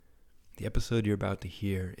The episode you're about to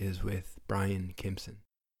hear is with Brian Kimpson.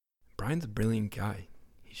 Brian's a brilliant guy.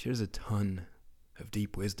 He shares a ton of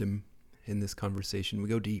deep wisdom in this conversation. We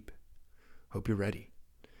go deep. Hope you're ready.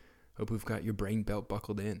 Hope we've got your brain belt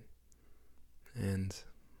buckled in. And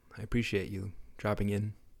I appreciate you dropping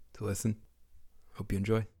in to listen. Hope you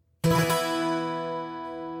enjoy.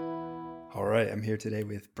 All right, I'm here today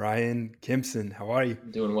with Brian Kimpson. How are you?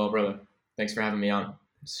 Doing well, brother. Thanks for having me on.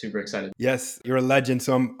 Super excited. Yes, you're a legend.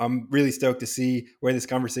 So I'm really stoked to see where this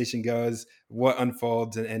conversation goes, what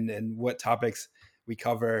unfolds, and what topics we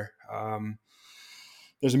cover.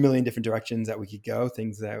 There's a million different directions that we could go,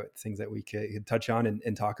 things that we could touch on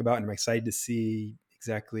and talk about. And I'm excited to see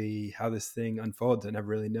exactly how this thing unfolds. I never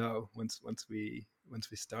really know once we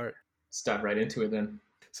start. Let's dive right into it then.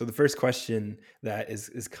 So the first question that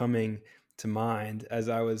is coming to mind as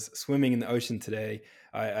I was swimming in the ocean today,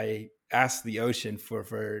 I asked the ocean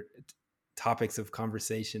for topics of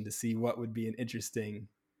conversation to see what would be an interesting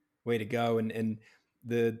way to go. And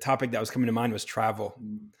the topic that was coming to mind was travel.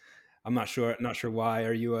 I'm not sure why.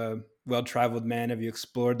 Are you a well-traveled man? Have you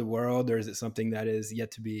explored the world, or is it something that is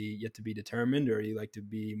yet to be determined, or you like to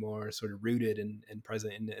be more sort of rooted and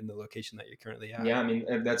present in the location that you're currently at? Yeah, I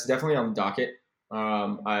mean, that's definitely on the docket.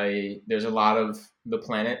 There's a lot of the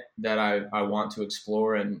planet that I want to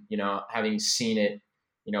explore, and having seen it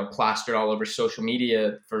plastered all over social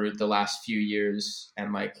media for the last few years,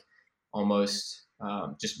 and like almost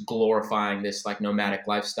just glorifying this like nomadic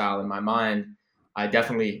lifestyle in my mind, I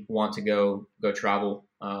definitely want to go travel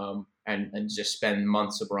and just spend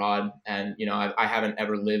months abroad. And I haven't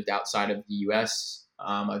ever lived outside of the U.S.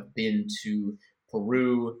 I've been to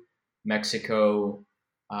Peru, Mexico,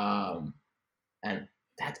 and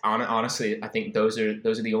that's honestly, I think those are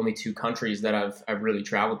the only two countries that I've really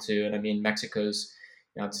traveled to. And I mean, Mexico's,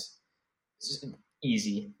 it's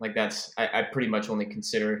easy. Like I pretty much only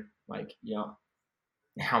consider like,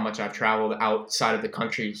 how much I've traveled outside of the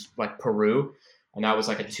country, like Peru. And that was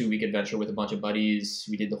like a 2-week adventure with a bunch of buddies.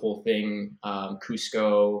 We did the whole thing,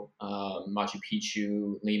 Cusco, Machu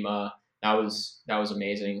Picchu, Lima. That was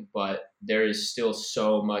amazing. But there is still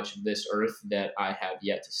so much of this earth that I have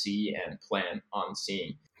yet to see and plan on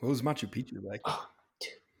seeing. What was Machu Picchu like? Oh,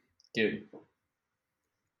 dude.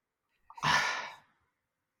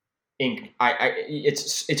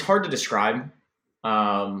 It's hard to describe.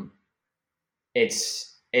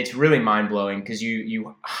 It's really mind blowing because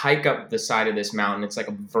you hike up the side of this mountain. It's like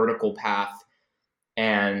a vertical path,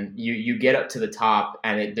 and you get up to the top,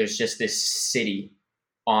 and there's just this city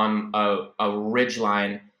on a ridge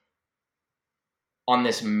line on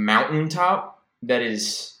this mountaintop that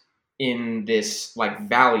is in this like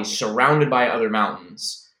valley surrounded by other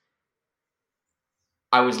mountains.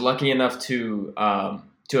 I was lucky enough to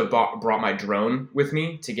have brought my drone with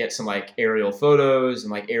me to get some like aerial photos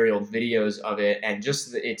and like aerial videos of it. And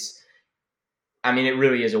just it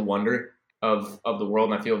really is a wonder of the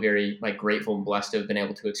world. And I feel very like grateful and blessed to have been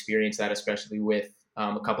able to experience that, especially with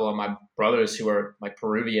a couple of my brothers who are like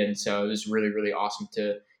Peruvian. So it was really, really awesome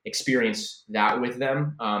to experience that with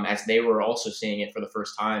them as they were also seeing it for the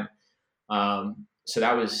first time. So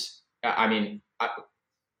that was, I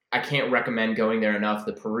can't recommend going there enough.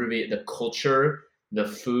 The culture, the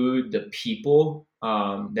food, the people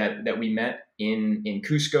that we met in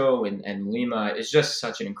Cusco and Lima is just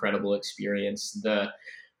such an incredible experience.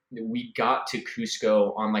 We got to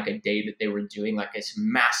Cusco on like a day that they were doing like this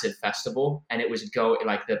massive festival, and it was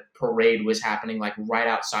like the parade was happening like right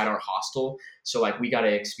outside our hostel. So like we got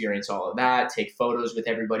to experience all of that, take photos with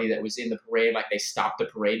everybody that was in the parade. Like they stopped the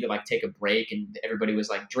parade to like take a break, and everybody was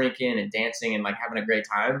like drinking and dancing and like having a great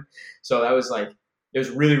time. So that was like, it was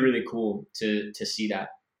really, really cool to see that.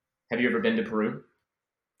 Have you ever been to Peru?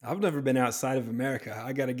 I've never been outside of America.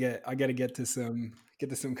 I gotta get to some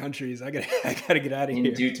countries. I gotta get out of here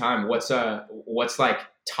in due time. What's like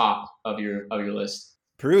top of your list?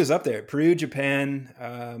 Peru is up there. Peru,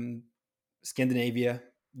 Japan, Scandinavia.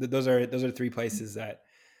 Those are 3 places that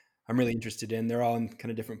I'm really interested in. They're all in kind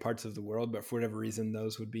of different parts of the world, but for whatever reason,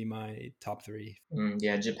 those would be my top 3.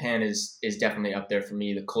 Yeah, Japan is definitely up there for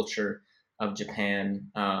me. The culture of Japan,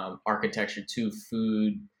 architecture too,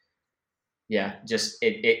 food. Yeah, just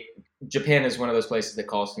Japan is one of those places that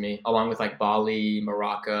calls to me, along with like Bali,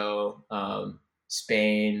 Morocco,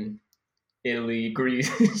 Spain, Italy,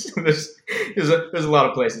 Greece. there's a lot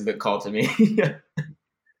of places that call to me.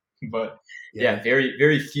 But yeah, very,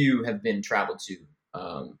 very few have been traveled to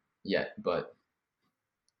yet. But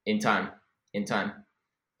in time,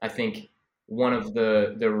 I think one of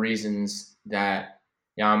the reasons that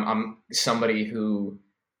I'm somebody who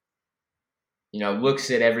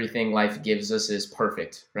looks at everything life gives us as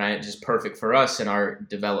perfect, right? Just perfect for us and our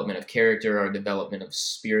development of character, our development of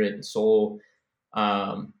spirit and soul.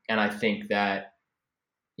 And I think that,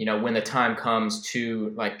 when the time comes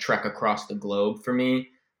to like trek across the globe for me,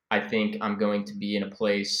 I think I'm going to be in a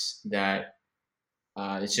place that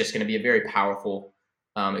it's just going to be a very powerful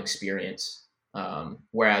experience.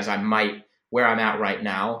 Whereas where I'm at right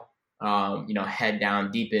now, head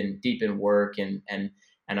down deep in work and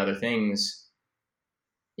other things,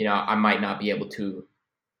 I might not be able to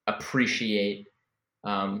appreciate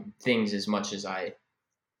things as much as I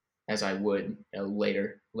would,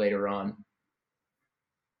 later on.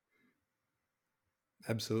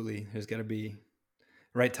 Absolutely. There's got to be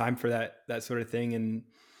right time for that sort of thing, and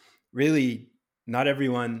really, not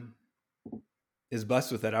everyone is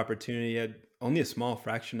blessed with that opportunity. Only a small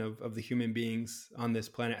fraction of the human beings on this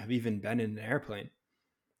planet have even been in an airplane,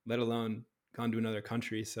 let alone gone to another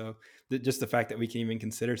country. So just the fact that we can even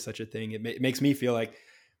consider such a thing, it makes me feel like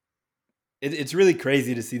it's really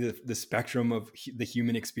crazy to see the spectrum of the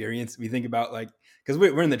human experience. We think about, like, because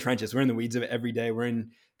we're in the trenches, we're in the weeds of it every day. We're in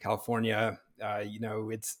California.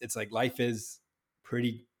 It's like life is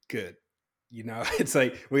pretty good. It's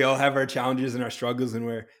like we all have our challenges and our struggles, and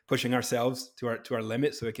we're pushing ourselves to our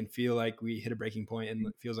limit. So it can feel like we hit a breaking point, and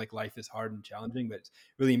it feels like life is hard and challenging. But it's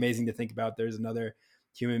really amazing to think about. There's another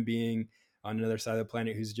human being on another side of the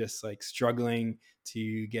planet who's just like struggling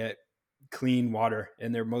to get clean water,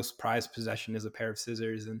 and their most prized possession is a pair of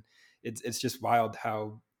scissors. And it's just wild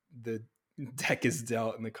how the deck is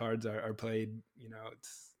dealt and the cards are played.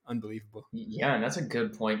 It's unbelievable. Yeah, and that's a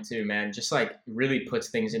good point too, man. Just like really puts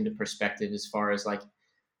things into perspective as far as like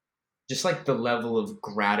just like the level of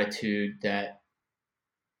gratitude that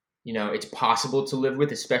it's possible to live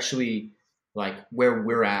with, especially like where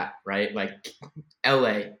we're at, right? Like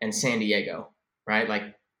LA and San Diego, right?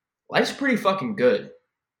 Like life's pretty fucking good,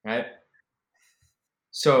 right?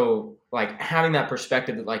 So like having that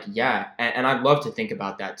perspective that like, yeah, and I love to think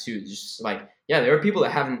about that too. Just like, yeah, there are people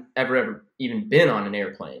that haven't ever even been on an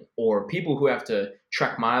airplane, or people who have to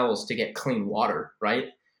trek miles to get clean water, right?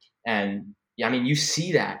 And yeah, I mean, you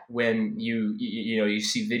see that when you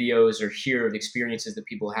see videos or hear of experiences that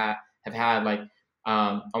people have had. Like,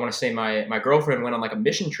 I want to say my girlfriend went on like a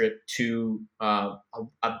mission trip to I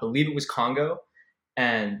believe it was Congo,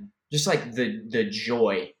 and just like the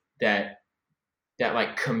joy that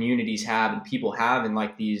like communities have and people have in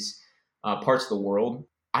like these parts of the world.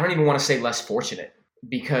 I don't even want to say less fortunate,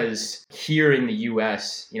 because here in the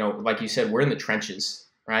U.S., like you said, we're in the trenches,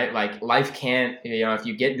 right? Like life can't, if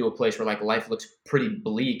you get into a place where like life looks pretty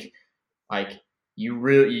bleak, like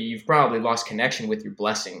you've probably lost connection with your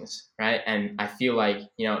blessings, right? And I feel like,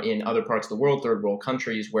 in other parts of the world, third world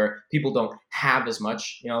countries, where people don't have as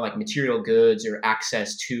much, like material goods or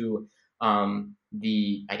access to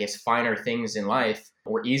the, I guess, finer things in life,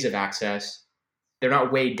 or ease of access, they're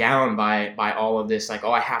not weighed down by all of this, like,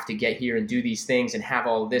 oh, I have to get here and do these things and have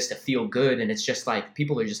all of this to feel good. And it's just like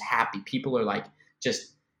people are just happy. People are like,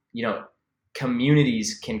 just, you know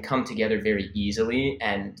communities can come together very easily,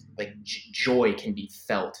 and like joy can be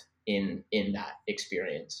felt in that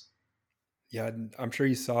experience. Yeah, I'm sure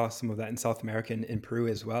you saw some of that in South America and in Peru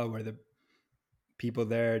as well, where the people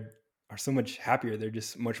there are so much happier. They're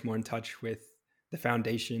just much more in touch with the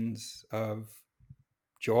foundations of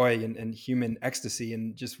joy and human ecstasy,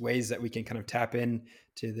 and just ways that we can kind of tap in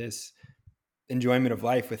to this enjoyment of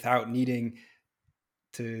life without needing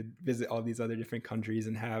to visit all these other different countries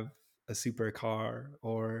and have a supercar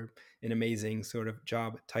or an amazing sort of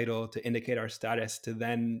job title to indicate our status, to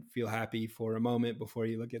then feel happy for a moment before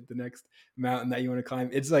you look at the next mountain that you want to climb.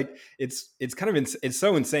 It's like it's kind of it's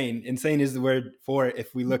so insane. Insane is the word for it.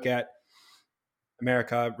 If we look at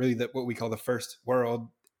America, really what we call the first world,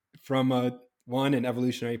 from a one, an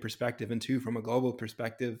evolutionary perspective, and two, from a global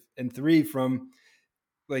perspective, and three, from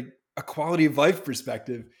like a quality of life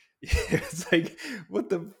perspective. It's like, what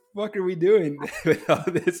the fuck are we doing with all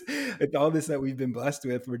this that we've been blessed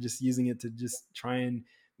with? We're just using it to just try and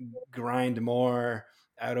grind more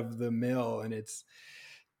out of the mill, and it's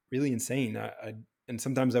really insane. And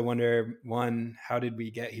sometimes I wonder, one, how did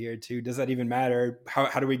we get here? Two, does that even matter?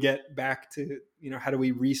 How do we get back to, how do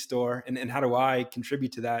we restore, and how do I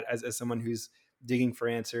contribute to that as someone who's digging for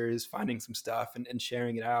answers, finding some stuff and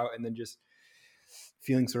sharing it out, and then just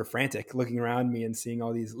feeling sort of frantic, looking around me and seeing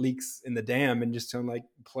all these leaks in the dam, and just like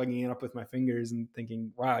plugging it up with my fingers and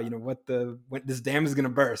thinking, wow, what this dam is going to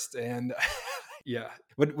burst. And yeah.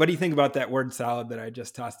 What do you think about that word salad that I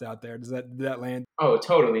just tossed out there? Did that land? Oh,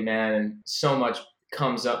 totally, man. And so much.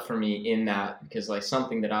 comes up for me in that, because like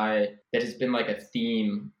something that has been like a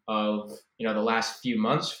theme of, the last few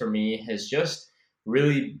months for me has just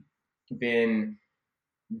really been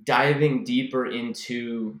diving deeper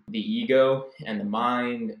into the ego and the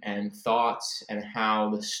mind and thoughts, and how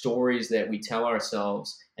the stories that we tell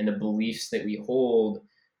ourselves and the beliefs that we hold,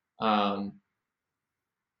 um,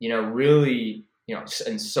 really,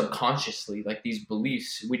 and subconsciously, like these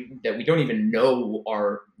beliefs that we don't even know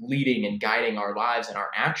are leading and guiding our lives and our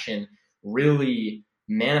action, really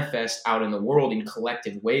manifest out in the world in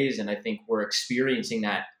collective ways. And I think we're experiencing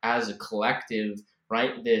that as a collective,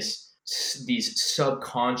 right? These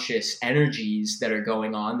subconscious energies that are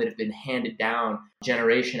going on, that have been handed down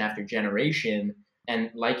generation after generation.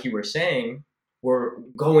 And like you were saying, we're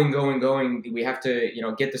going. We have to,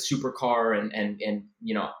 get the supercar and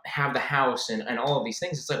have the house and all of these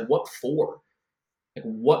things. It's like, what for? Like,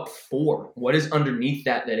 what for? What is underneath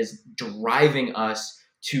that is driving us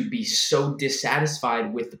to be so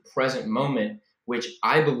dissatisfied with the present moment, which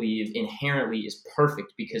I believe inherently is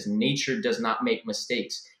perfect, because nature does not make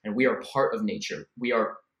mistakes, and we are part of nature. We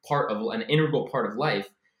are part of an integral part of life.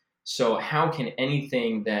 So how can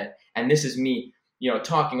anything that, and this is me,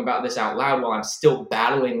 talking about this out loud while I'm still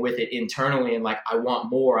battling with it internally, and like, I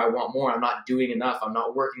want more, I'm not doing enough, I'm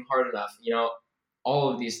not working hard enough, all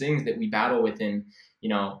of these things that we battle within,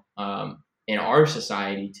 in our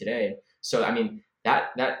society today. So I mean,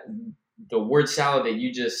 that the word salad that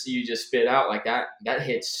you just spit out, like that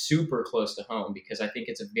hits super close to home, because I think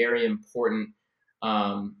it's a very important,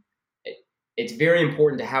 um, it's very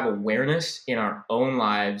important to have awareness in our own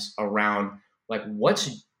lives around, like,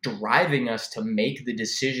 what's driving us to make the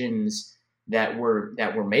decisions that we're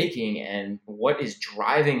making, and what is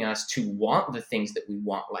driving us to want the things that we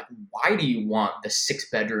want. Like, why do you want the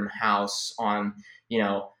 6-bedroom house on, you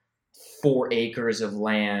know 4 acres of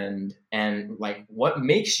land? And like, what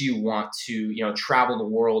makes you want to, travel the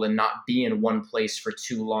world and not be in one place for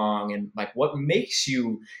too long? And like, what makes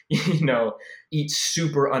you you know eat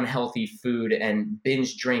super unhealthy food and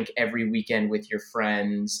binge drink every weekend with your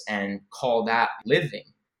friends and call that living?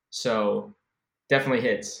 So definitely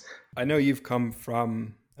hits. I know you've come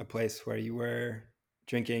from a place where you were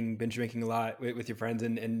binge drinking a lot with your friends,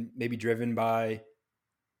 and maybe driven by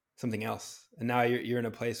something else. And now you're in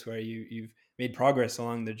a place where you've made progress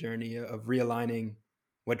along the journey of realigning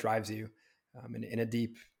what drives you, in a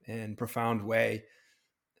deep and profound way.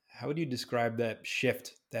 How would you describe that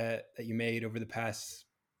shift that you made over the past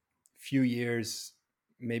few years,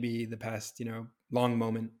 maybe the past, long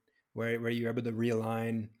moment where you're able to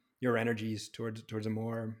realign your energies towards a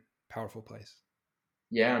more powerful place?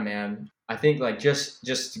 Yeah, man. I think, like, just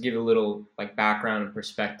to give a little like background and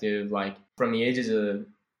perspective, like from the ages of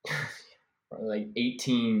like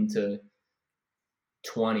 18 to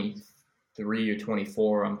 23 or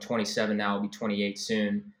 24. I'm 27 now, I'll be 28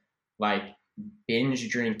 soon. Like, binge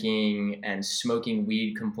drinking and smoking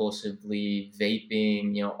weed compulsively,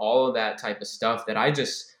 vaping, all of that type of stuff that I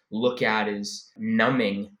just look at as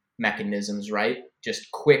numbing mechanisms, right?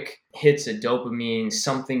 Just quick hits of dopamine,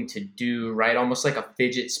 something to do, right? Almost like a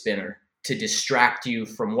fidget spinner to distract you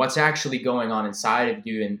from what's actually going on inside of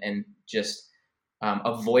you, and just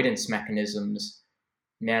avoidance mechanisms.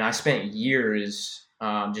 Man, I spent years,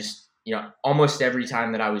 just, almost every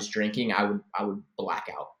time that I was drinking, I would black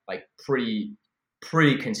out, like, pretty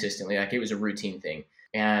consistently. Like, it was a routine thing.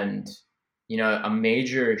 And a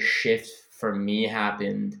major shift for me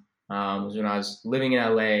happened, was when I was living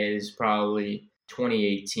in LA. Is probably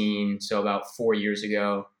 2018, so about 4 years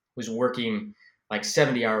ago. Was working like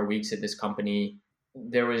 70-hour weeks at this company.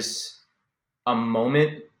 There was a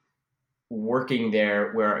moment working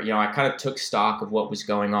there where, I kind of took stock of what was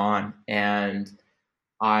going on, and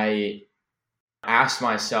I asked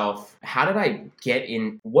myself, how did I get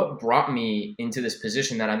in? What brought me into this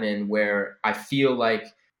position that I'm in, where I feel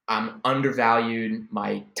like I'm undervalued,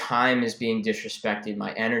 my time is being disrespected,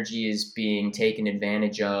 my energy is being taken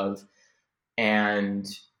advantage of. And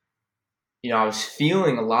I was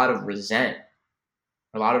feeling a lot of resentment.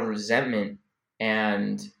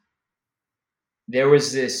 And there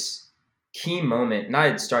was this key moment, and I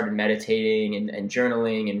had started meditating and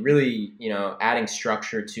journaling, and really, adding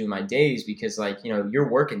structure to my days, because, like, you're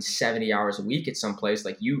working 70 hours a week at some place.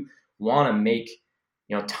 Like, you want to make,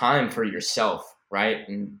 time for yourself, right?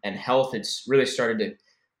 And health, it's really started to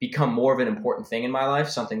become more of an important thing in my life,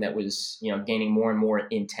 something that was, gaining more and more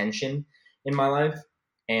intention in my life.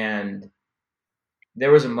 And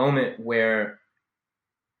there was a moment where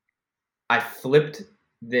I flipped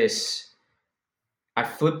this I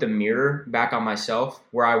flipped the mirror back on myself,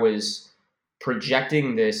 where I was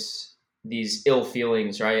projecting this these ill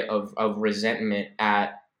feelings, right, of resentment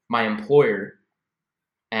at my employer,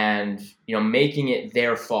 and making it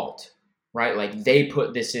their fault, right? Like they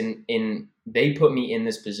put this they put me in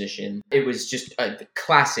this position. It was just a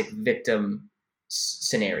classic victim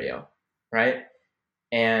scenario, right?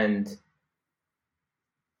 And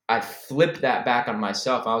I flipped that back on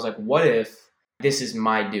myself. I was like, what if this is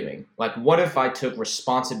my doing? Like, what if I took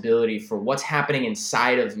responsibility for what's happening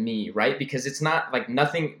inside of me, right? Because it's not like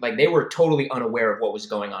nothing, like they were totally unaware of what was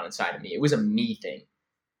going on inside of me. It was a me thing.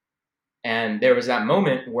 And there was that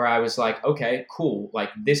moment where I was like, okay, cool. Like,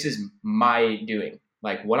 this is my doing.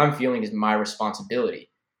 Like, what I'm feeling is my responsibility.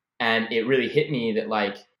 And it really hit me that,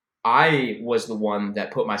 like, I was the one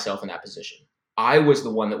that put myself in that position. I was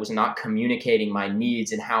the one that was not communicating my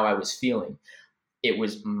needs and how I was feeling. It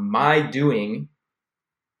was my doing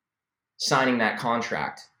signing that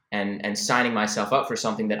contract and signing myself up for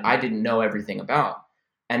something that I didn't know everything about.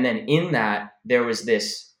 And then in that, there was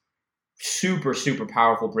this super, super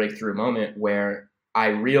powerful breakthrough moment where I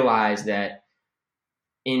realized that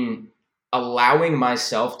in allowing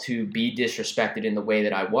myself to be disrespected in the way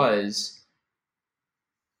that I was,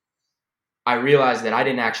 I realized that I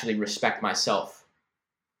didn't actually respect myself,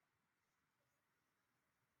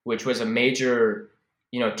 which was a major,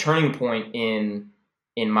 turning point in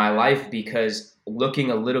my life, because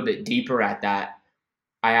looking a little bit deeper at that,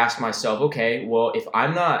 I asked myself, okay, well, if I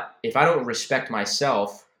don't respect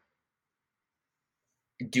myself,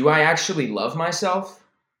 do I actually love myself?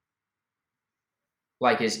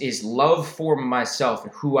 Like, is love for myself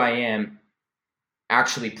and who I am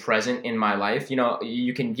actually present in my life?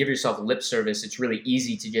 You can give yourself lip service. It's really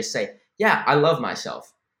easy to just say, yeah, I love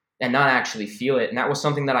myself, and not actually feel it. And that was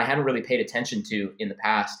something that I hadn't really paid attention to in the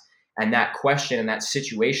past. And that question and that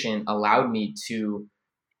situation allowed me to,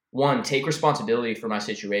 one, take responsibility for my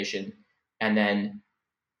situation, and then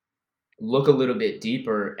look a little bit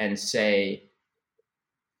deeper and say,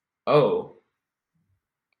 oh,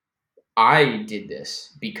 I did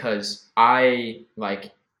this because I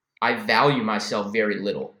value myself very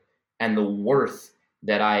little, and the worth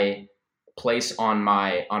that I place on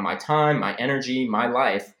my time, my energy, my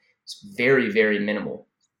life is very, very minimal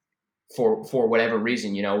for whatever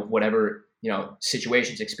reason, whatever,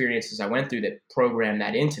 situations, experiences I went through that programmed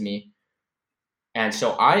that into me. And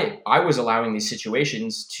so I was allowing these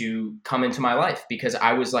situations to come into my life because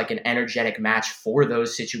I was like an energetic match for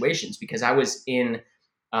those situations, because I was in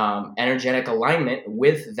energetic alignment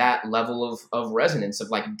with that level of resonance, of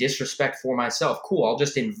like disrespect for myself. Cool, I'll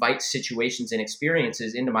just invite situations and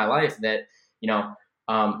experiences into my life that you know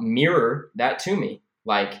mirror that to me,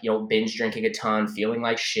 like binge drinking a ton, feeling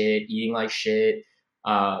like shit, eating like shit,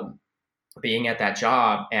 um, being at that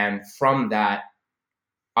job. And from that,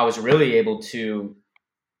 I was really able to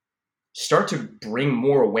start to bring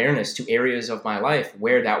more awareness to areas of my life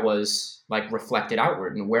where that was like reflected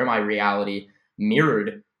outward, and where my reality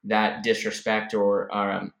mirrored that disrespect or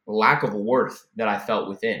lack of worth that I felt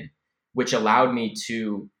within, which allowed me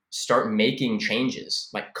to start making changes,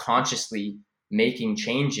 like consciously making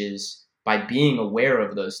changes by being aware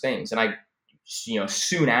of those things. And I,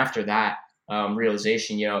 soon after that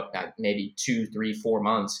realization, maybe 2, 3, 4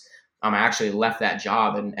 months, I actually left that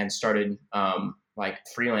job and started like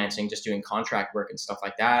freelancing, just doing contract work and stuff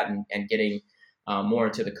like that, and getting more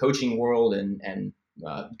into the coaching world, and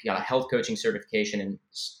got a health coaching certification.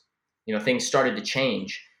 And things started to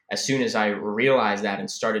change as soon as I realized that and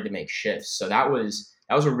started to make shifts. So that was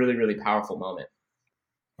a really, really powerful moment.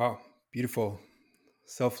 Wow, beautiful.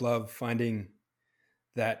 Self-love, finding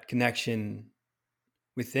that connection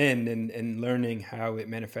within, and learning how it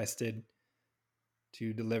manifested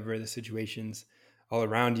to deliver the situations all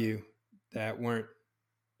around you that weren't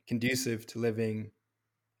conducive to living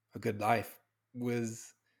a good life.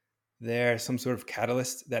 Was there some sort of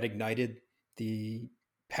catalyst that ignited the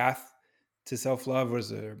path to self-love? Was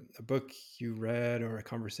there a book you read, or a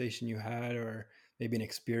conversation you had, or maybe an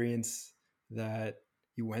experience that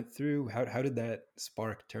you went through? How did that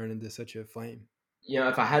spark turn into such a flame?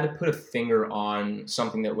 If I had to put a finger on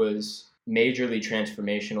something that was majorly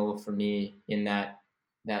transformational for me in that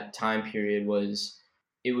time period, was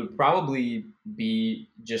it would probably be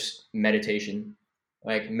just meditation.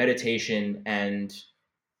 Like meditation, and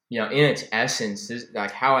in its essence,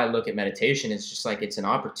 like how I look at meditation is just like it's an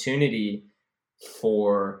opportunity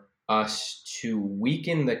for us to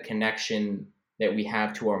weaken the connection that we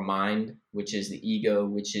have to our mind, which is the ego,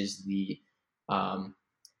 which is the um,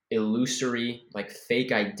 illusory, like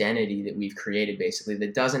fake identity that we've created, basically,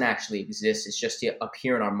 that doesn't actually exist. It's just up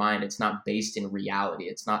here in our mind. It's not based in reality.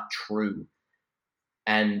 It's not true.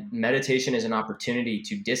 And meditation is an opportunity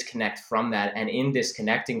to disconnect from that. And in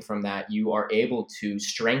disconnecting from that, you are able to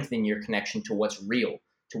strengthen your connection to what's real,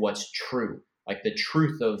 to what's true, like the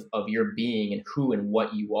truth of your being and who and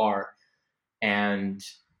what you are. And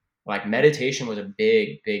like meditation was a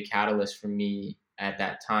big, big catalyst for me at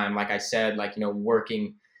that time. Like I said, like,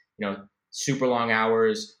 working, super long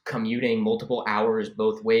hours, commuting multiple hours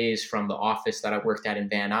both ways from the office that I worked at in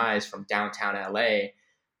Van Nuys from downtown LA.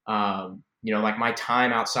 Like my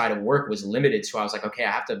time outside of work was limited. So I was like, okay,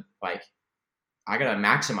 I got to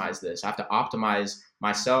maximize this. I have to optimize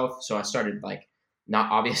myself. So I started like not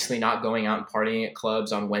going out and partying at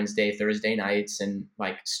clubs on Wednesday, Thursday nights, and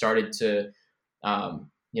like started to,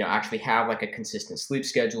 actually have like a consistent sleep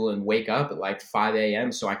schedule and wake up at like 5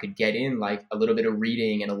 a.m. so I could get in like a little bit of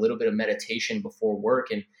reading and a little bit of meditation before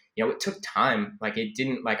work. And, it took time. Like it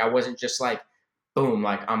didn't, like, I wasn't just like, boom,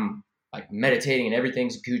 like I'm like meditating and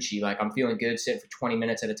everything's Gucci. Like I'm feeling good sitting for 20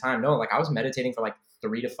 minutes at a time. No, like I was meditating for like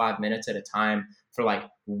 3 to 5 minutes at a time for like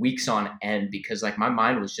weeks on end because like my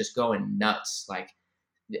mind was just going nuts. Like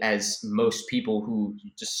as most people who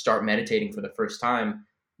just start meditating for the first time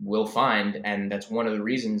will find. And that's one of the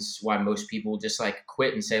reasons why most people just like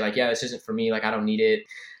quit and say like, yeah, this isn't for me. Like I don't need it.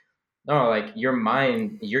 No, like your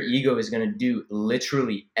mind, your ego is going to do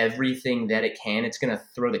literally everything that it can. It's going to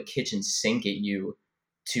throw the kitchen sink at you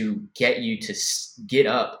to get you to get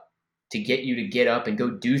up, to get you to get up and go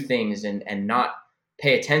do things and not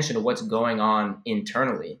pay attention to what's going on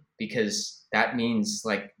internally, because that means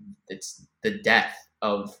like it's the death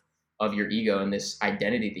of your ego and this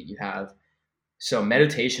identity that you have. So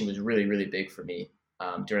meditation was really, really big for me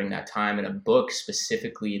during that time. And a book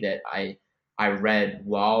specifically that I read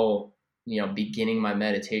while beginning my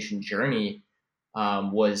meditation journey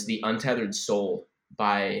was The Untethered Soul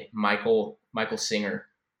by Michael Singer.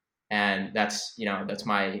 And that's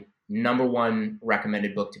my number one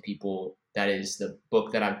recommended book to people. That is the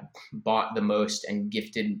book that I've bought the most and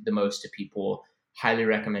gifted the most to people. Highly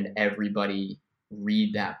recommend everybody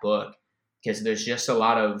read that book, because there's just a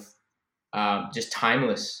lot of just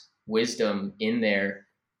timeless wisdom in there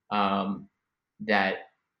that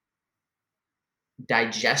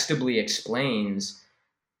digestibly explains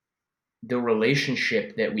the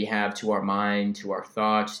relationship that we have to our mind, to our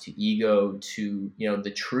thoughts, to ego, to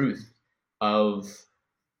the truth of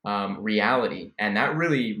reality. And that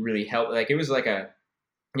really, really helped. Like it was like a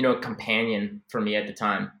companion for me at the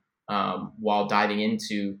time while diving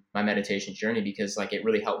into my meditation journey, because like it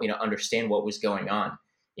really helped me to understand what was going on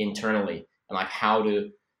internally and like how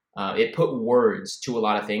to. It put words to a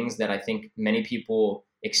lot of things that I think many people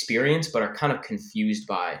experience but are kind of confused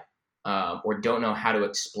by, or don't know how to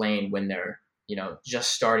explain when they're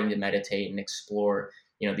just starting to meditate and explore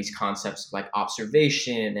these concepts of like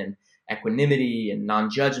observation and equanimity and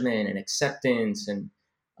non-judgment and acceptance. And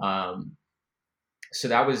so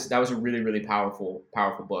that was a really, really powerful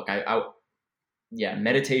book. Yeah,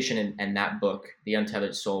 meditation and that book, The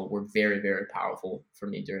Untethered Soul, were very, very powerful for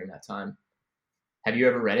me during that time. Have you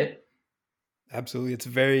ever read it? Absolutely. It's a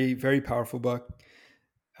very, very powerful book,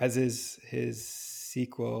 as is his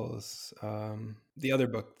sequels. The other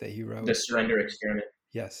book that he The wrote. Surrender Experiment.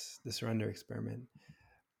 Yes, The Surrender Experiment.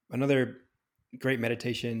 Another great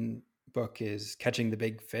meditation book is Catching the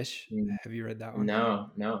Big Fish. Mm. Have you read that one? No,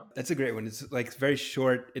 no. That's a great one. It's like very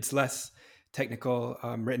short. It's less technical.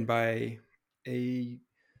 Written by a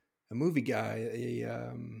a movie guy.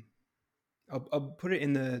 I'll put it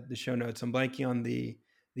in the show notes. I'm blanking on the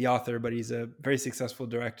author, but he's a very successful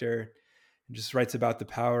director and just writes about the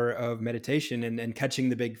power of meditation, and catching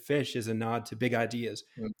the big fish is a nod to big ideas.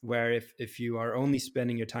 Mm. Where if you are only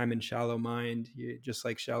spending your time in shallow mind, just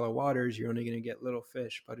like shallow waters, you're only going to get little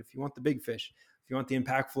fish. But if you want the big fish, if you want the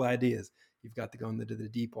impactful ideas, you've got to go into the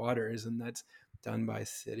deep waters, and that's done by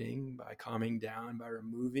sitting, by calming down, by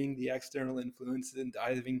removing the external influences and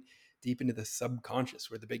diving deep into the subconscious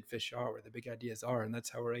where the big fish are, where the big ideas are. And that's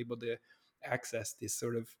how we're able to access these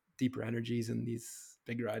sort of deeper energies and these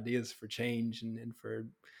bigger ideas for change and for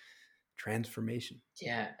transformation.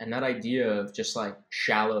 Yeah, and that idea of just like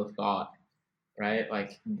shallow thought, right?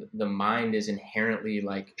 Like the mind is inherently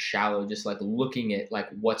like shallow, just like looking at like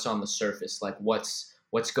what's on the surface, like what's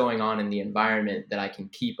going on in the environment that I can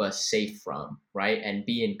keep us safe from, right? And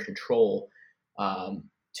be in control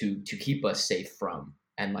to keep us safe from.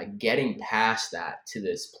 And like getting past that to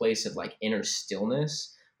this place of like inner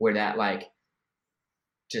stillness, where that like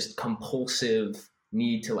just compulsive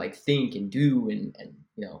need to like think and do and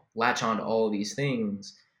latch on to all of these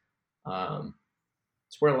things. um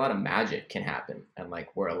it's where a lot of magic can happen, and like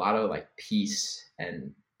where a lot of like peace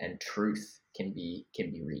and truth can be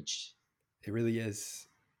reached. It really is.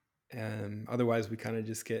 Otherwise, we kind of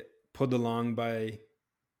just get pulled along by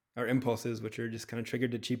our impulses, which are just kind of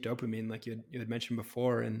triggered to cheap dopamine, like you had mentioned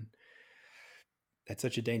before. And that's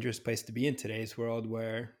such a dangerous place to be in today's world,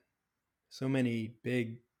 where so many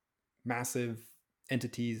big, massive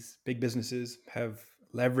entities, big businesses have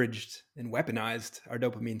leveraged and weaponized our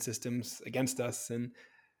dopamine systems against us. And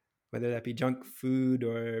whether that be junk food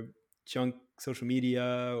or junk social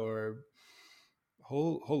media or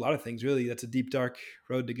whole lot of things, really, that's a deep dark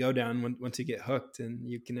road to go down once you get hooked, and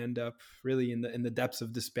you can end up really in the depths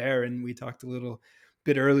of despair. And we talked a little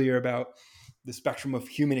bit earlier about the spectrum of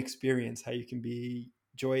human experience, how you can be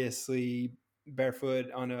joyously barefoot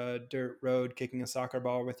on a dirt road kicking a soccer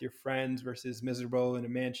ball with your friends versus miserable in a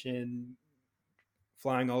mansion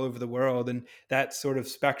flying all over the world. And that sort of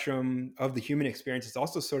spectrum of the human experience is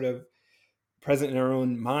also sort of present in our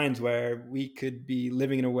own minds, where we could be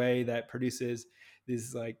living in a way that produces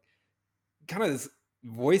this like kind of this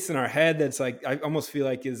voice in our head that's like, I almost feel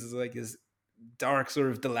like is like this dark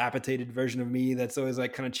sort of dilapidated version of me that's always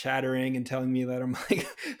like kind of chattering and telling me that I'm like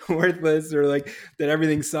worthless, or like that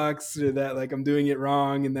everything sucks, or that like I'm doing it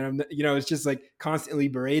wrong, and then I'm, it's just like constantly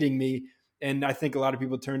berating me. And I think a lot of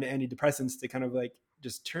people turn to antidepressants to kind of like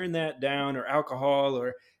just turn that down, or alcohol,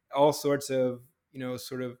 or all sorts of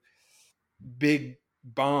sort of big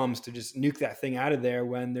bombs to just nuke that thing out of there,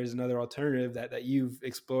 when there's another alternative that you've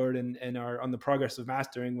explored and are on the progress of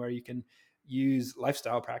mastering, where you can use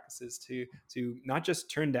lifestyle practices to not just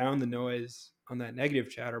turn down the noise on that negative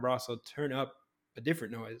chatter, but also turn up a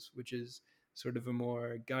different noise, which is sort of a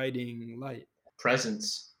more guiding light.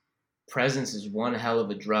 Presence is one hell of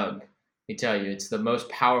a drug. Let me tell you, it's the most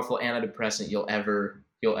powerful antidepressant you'll ever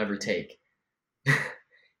take.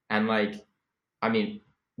 And like, I mean,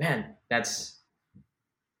 man, that's,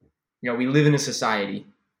 we live in a society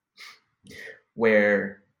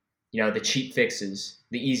where, the cheap fixes,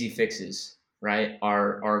 the easy fixes, right,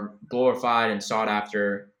 are glorified and sought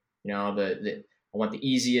after. I want the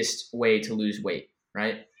easiest way to lose weight,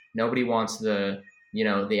 right? Nobody wants the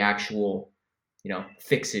actual,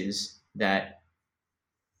 fixes that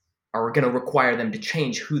are going to require them to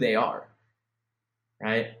change who they are,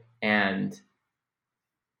 right? And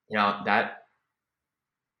that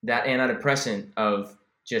antidepressant of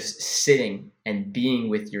just sitting and being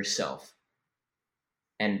with yourself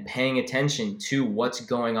and paying attention to what's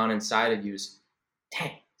going on inside of you is,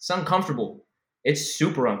 dang, it's uncomfortable. It's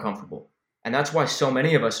super uncomfortable. And that's why so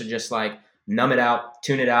many of us are just like, numb it out,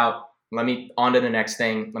 tune it out. Let me on to the next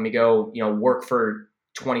thing. Let me go, work for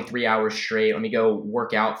 23 hours straight. Let me go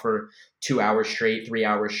work out for 2 hours straight, 3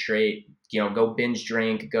 hours straight, go binge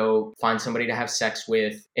drink, go find somebody to have sex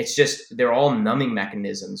with. It's just, they're all numbing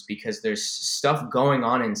mechanisms, because there's stuff going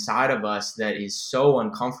on inside of us that is so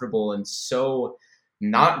uncomfortable and so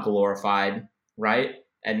not glorified, right?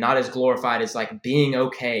 And not as glorified as like being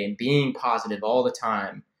okay and being positive all the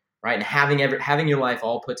time, right? And having your life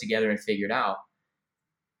all put together and figured out.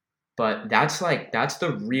 But that's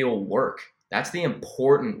the real work. That's the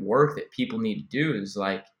important work that people need to do, is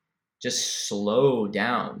like, just slow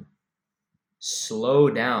down,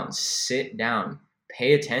 sit down,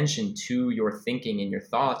 pay attention to your thinking and your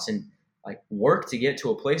thoughts, and like work to get to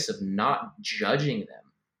a place of not judging them,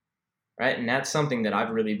 right? And that's something that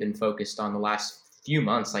I've really been focused on the last few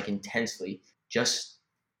months, like intensely, just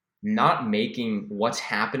not making what's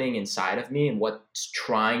happening inside of me and what's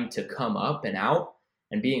trying to come up and out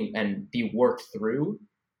and be worked through,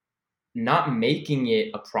 not making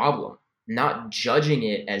it a problem, not judging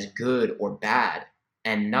it as good or bad,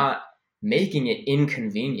 and not making it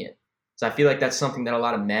inconvenient. So I feel like that's something that a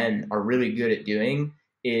lot of men are really good at doing,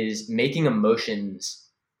 is making emotions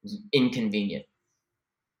inconvenient,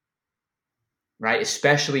 right?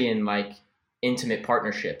 Especially in like intimate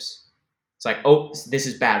partnerships. It's like, oh, this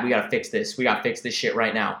is bad. We got to fix this. We got to fix this shit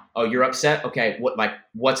right now. Oh, you're upset? Okay.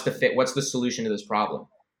 What's the fit? What's the solution to this problem?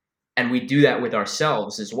 And we do that with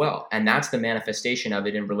ourselves as well. And that's the manifestation of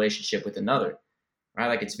it in relationship with another, right?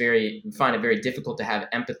 Like we find it very difficult to have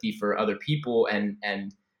empathy for other people and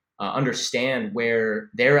understand where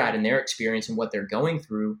they're at in their experience and what they're going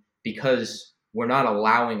through, because we're not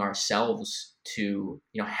allowing ourselves to,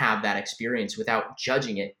 have that experience without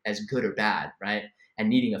judging it as good or bad, right? And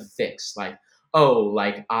needing a fix, like, oh,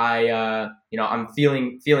 like I'm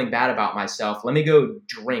feeling bad about myself. Let me go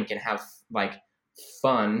drink and have like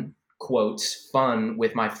fun, quotes, fun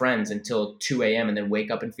with my friends until 2 a.m. and then wake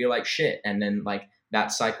up and feel like shit. And then like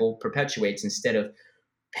that cycle perpetuates, instead of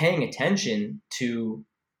paying attention to,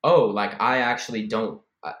 oh, like I actually don't,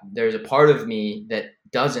 there's a part of me that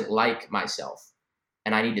doesn't like myself.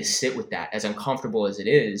 And I need to sit with that, as uncomfortable as it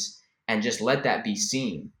is, and just let that be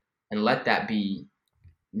seen and let that be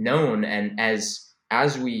known. And as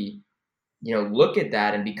we, look at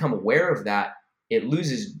that and become aware of that, it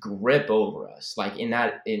loses grip over us. Like in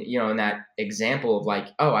that example of like,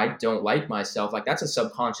 oh, I don't like myself, like that's a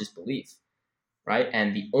subconscious belief, right?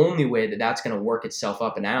 And the only way that that's going to work itself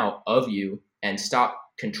up and out of you and stop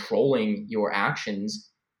controlling your actions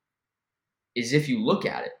is if you look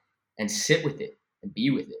at it and sit with it and be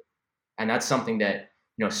with it. And that's something that,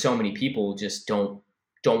 so many people just don't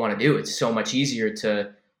want to do. It's so much easier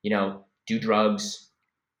to, do drugs,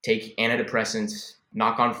 take antidepressants,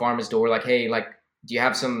 knock on pharma's door, like, hey, like, do you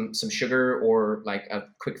have some sugar or like a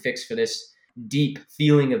quick fix for this deep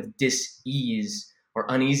feeling of dis-ease or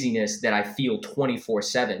uneasiness that I feel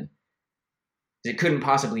 24/7? It couldn't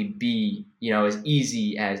possibly be, as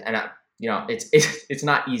easy as, and it's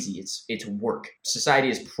not easy. It's work. Society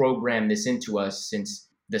has programmed this into us since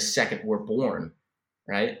the second we're born,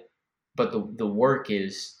 right? But the work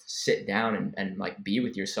is sit down and like be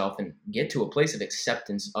with yourself and get to a place of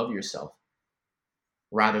acceptance of yourself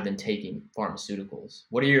rather than taking pharmaceuticals.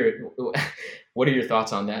 What are your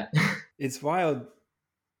thoughts on that? It's wild.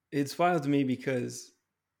 It's wild to me because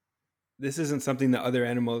this isn't something that other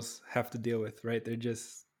animals have to deal with, right? They're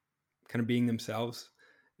just kind of being themselves.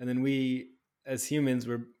 And then we, as humans,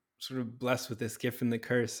 we're sort of blessed with this gift and the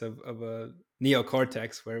curse of a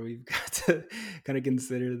neocortex where we've got to kind of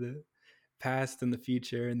consider the past and the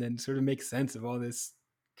future and then sort of make sense of all this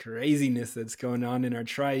craziness that's going on in our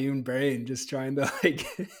triune brain, just trying to like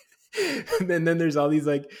and then there's all these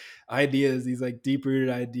like ideas, these like deep rooted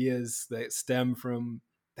ideas that stem from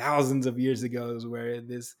thousands of years ago, where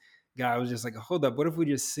this guy was just like, hold up, what if we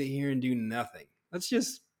just sit here and do nothing? Let's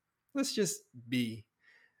just be.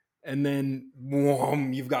 And then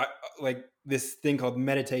boom, you've got like this thing called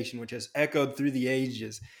meditation, which has echoed through the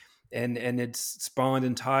ages, and it's spawned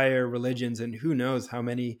entire religions, and who knows how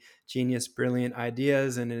many genius, brilliant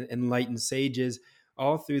ideas and enlightened sages,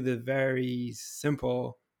 all through the very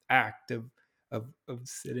simple act of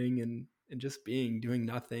sitting and just being, doing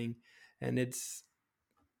nothing. And it's,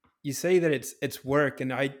 you say that it's work,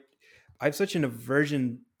 and I have such an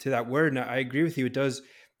aversion to that word, and I agree with you. It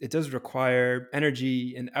does require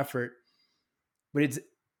energy and effort, but it's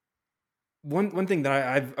one thing that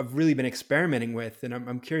I've really been experimenting with, and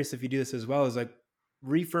I'm curious if you do this as well, is like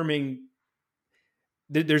reaffirming.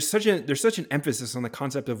 There's such an emphasis on the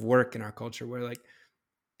concept of work in our culture, where like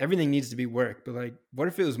everything needs to be work, but like, what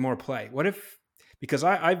if it was more play? What if, because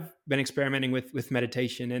I've been experimenting with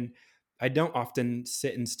meditation, and I don't often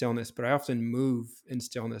sit in stillness, but I often move in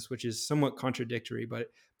stillness, which is somewhat contradictory, but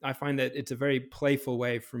I find that it's a very playful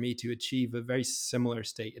way for me to achieve a very similar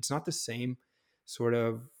state. It's not the same sort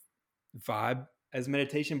of vibe as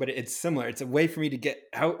meditation, but it's similar. It's a way for me to get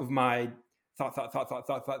out of my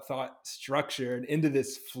thought structure and into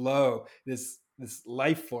this flow, this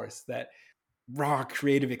life force, that raw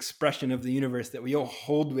creative expression of the universe that we all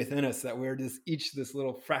hold within us, that we're just each this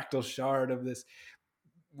little fractal shard of this,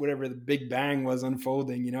 whatever the big bang was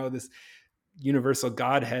unfolding, this universal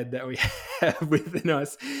godhead that we have within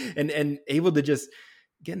us, and able to just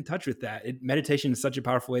get in touch with that. Meditation is such a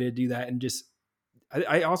powerful way to do that. And just,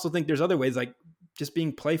 I also think there's other ways, like just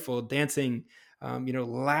being playful, dancing,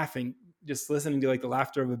 laughing, just listening to like the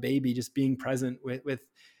laughter of a baby, just being present with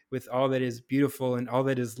all that is beautiful and all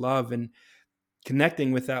that is love, and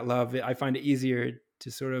connecting with that love. I find it easier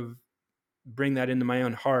to sort of bring that into my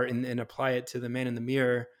own heart and apply it to the man in the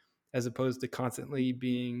mirror, as opposed to constantly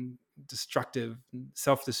being destructive,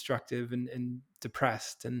 self-destructive, and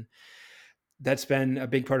depressed. And that's been a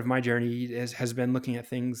big part of my journey, has been looking at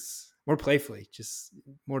things more playfully, just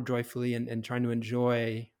more joyfully, and trying to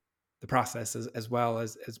enjoy the process as well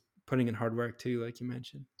as putting in hard work too, like you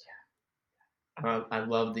mentioned. I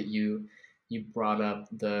love that you brought up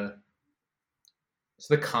the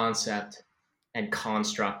concept and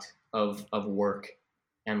construct of work,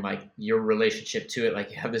 and like your relationship to it.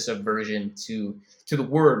 Like you have this aversion to the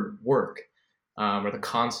word work, or the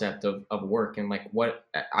concept of work. And like, what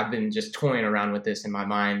I've been just toying around with this in my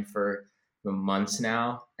mind for months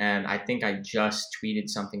now, and I think I just tweeted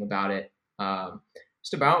something about it,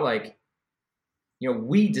 just about like,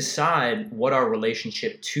 we decide what our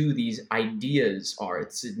relationship to these ideas are.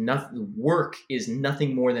 It's nothing. Work is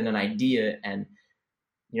nothing more than an idea, and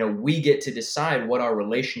we get to decide what our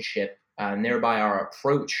relationship, and thereby our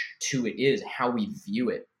approach to it is, how we view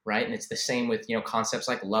it, right? And it's the same with concepts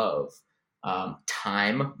like love,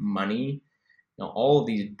 time, money, all of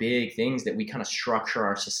these big things that we kind of structure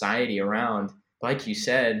our society around. Like you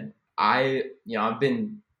said, I've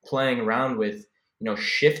been playing around with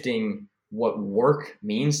shifting what work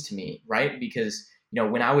means to me, right? Because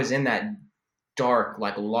when I was in that dark,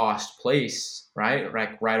 like lost place, right?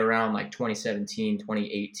 Right around like 2017,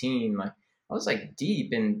 2018, like I was like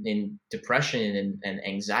deep in depression and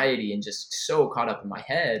anxiety and just so caught up in my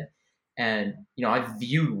head. And, I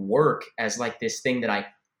viewed work as like this thing that I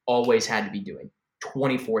always had to be doing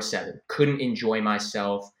 24/7. Couldn't enjoy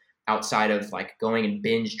myself outside of like going and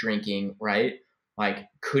binge drinking, right? Like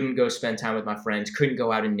couldn't go spend time with my friends, couldn't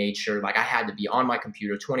go out in nature. Like I had to be on my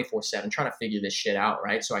computer 24/7 trying to figure this shit out,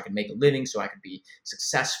 right? So I could make a living, so I could be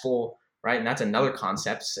successful, right? And that's another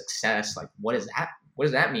concept, success. Like what is that? What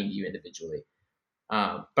does that mean to you individually?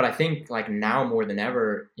 But I think like now more than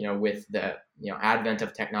ever, with the advent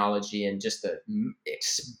of technology and just the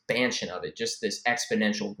expansion of it, just this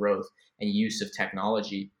exponential growth and use of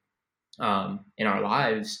technology in our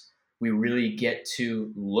lives, we really get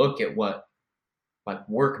to look at what like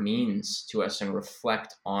work means to us and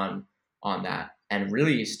reflect on that and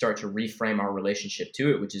really start to reframe our relationship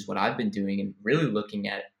to it, which is what I've been doing, and really looking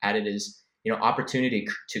at it as opportunity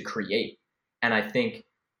to create. And I think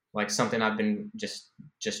like something I've been just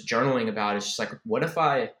journaling about is just like what if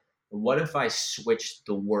I switched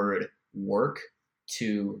the word work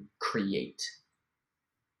to create,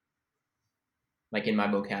 like in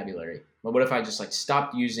my vocabulary. But what if I just like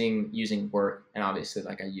stopped using work, and obviously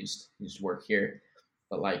like I used work here,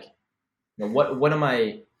 but like what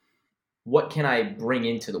can I bring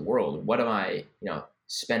into the world? What am I,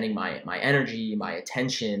 spending my energy, my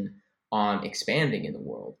attention on expanding in the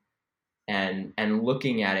world, and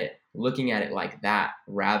looking at it like that,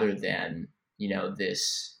 rather than,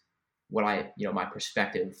 this, what I, my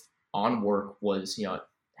perspective on work was,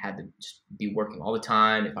 had to just be working all the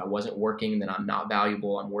time. If I wasn't working, then I'm not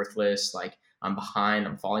valuable. I'm worthless. Like I'm behind.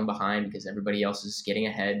 I'm falling behind because everybody else is getting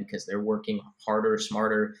ahead because they're working harder,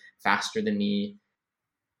 smarter, faster than me.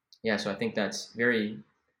 Yeah, so I think that's very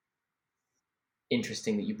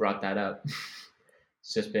interesting that you brought that up.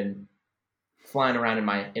 It's just been flying around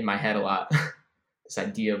in my head a lot. This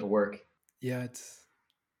idea of work. Yeah, it's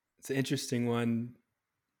an interesting one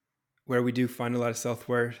where we do find a lot of self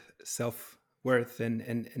worth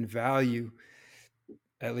and value,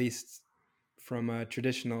 at least from a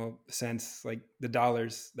traditional sense, like the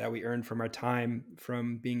dollars that we earn from our time,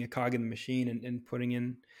 from being a cog in the machine and putting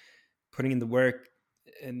in the work.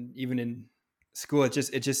 And even in school, it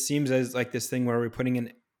just seems as like this thing where we're putting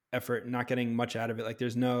in effort and not getting much out of it. Like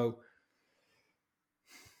there's no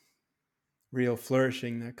real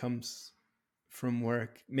flourishing that comes from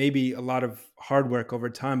work. Maybe a lot of hard work over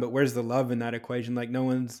time, but where's the love in that equation? Like no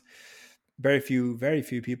one's very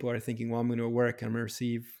few people are thinking, well, I'm going to work and I'm going to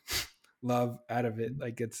receive love out of it.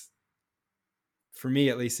 Like it's, for me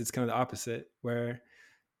at least, it's kind of the opposite, where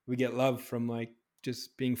we get love from like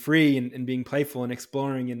just being free and being playful and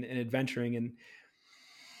exploring and adventuring. And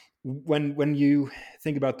when you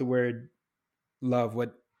think about the word love,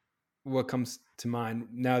 what comes to mind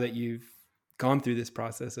now that you've gone through this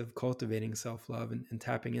process of cultivating self-love and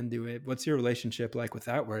tapping into it? What's your relationship like with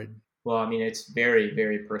that word? Well, I mean, it's very,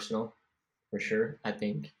 very personal for sure. I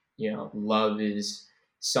think, love is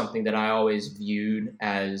something that I always viewed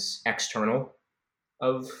as external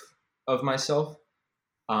of of myself.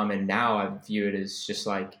 And now I view it as just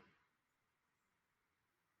like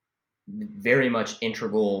very much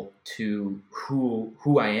integral to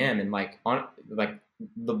who I am, and like on like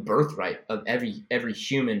the birthright of every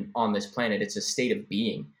human on this planet. It's a state of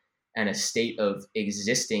being and a state of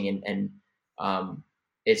existing, and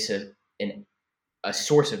it's a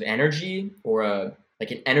source of energy, or a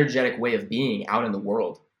like an energetic way of being out in the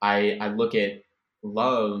world. I look at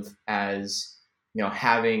love as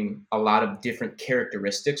having a lot of different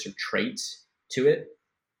characteristics or traits to it,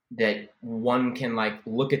 that one can like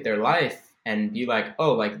look at their life and be like,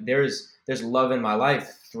 oh, like there's love in my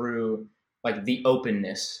life through like the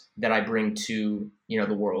openness that I bring to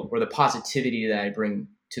the world, or the positivity that I bring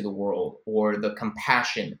to the world, or the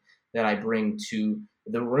compassion that I bring to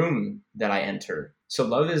the room that I enter. So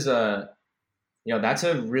love is that's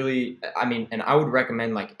a really, I mean, and I would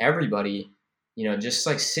recommend like everybody, just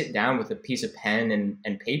like sit down with a piece of pen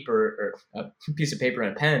and paper, or a piece of paper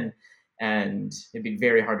and a pen. And it'd be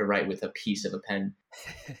very hard to write with a piece of a pen,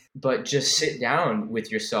 but just sit down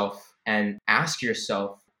with yourself and ask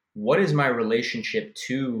yourself, what is my relationship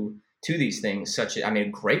to these things? Such as, I mean,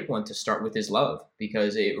 a great one to start with is love,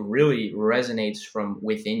 because it really resonates from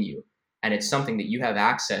within you, and it's something that you have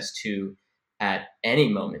access to at any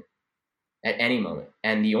moment,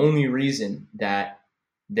 and the only reason that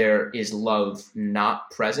there is love not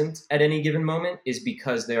present at any given moment is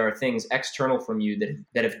because there are things external from you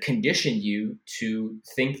that have conditioned you to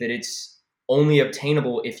think that it's only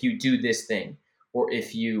obtainable if you do this thing, or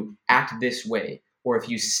if you act this way, or if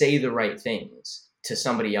you say the right things to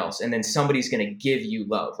somebody else, and then somebody's going to give you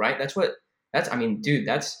love, right? I mean, dude,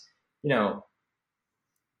 that's, you know,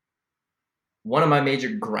 one of my major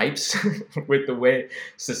gripes with the way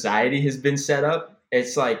society has been set up.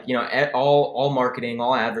 It's like, you know, all marketing,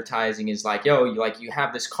 all advertising is like, yo, you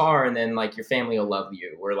have this car, and then like your family will love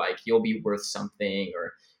you, or like you'll be worth something,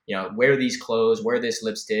 or, you know, wear these clothes, wear this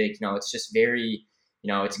lipstick. You know, it's just very,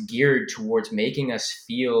 you know, it's geared towards making us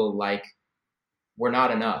feel like we're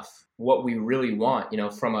not enough. What we really want, you know,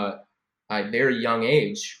 from a very young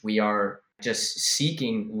age, we are just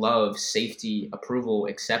seeking love, safety, approval,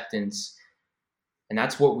 acceptance, and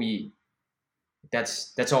that's all we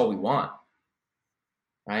want,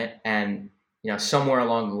 right? And, you know, somewhere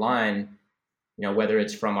along the line, you know, whether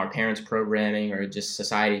it's from our parents programming or just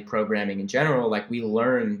society programming in general, like we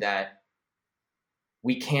learn that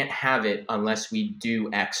we can't have it unless we do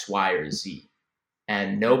X, Y, or Z.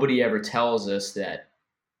 And nobody ever tells us that,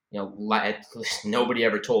 you know, at least nobody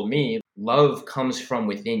ever told me, love comes from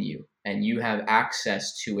within you and you have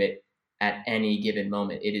access to it at any given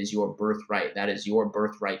moment. It is your birthright. That is your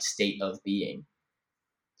birthright state of being.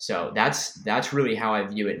 So that's really how I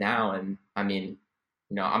view it now. And I mean,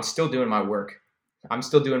 you know, I'm still doing my work. I'm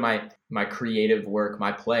still doing my creative work,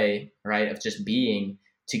 my play, right, of just being,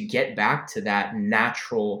 to get back to that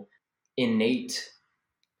natural, innate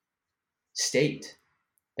state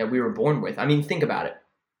that we were born with. I mean, think about it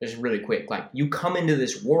just really quick. Like, you come into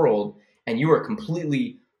this world and you are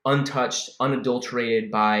completely untouched, unadulterated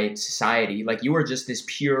by society. Like, you are just this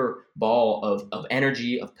pure ball of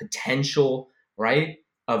energy, of potential, right?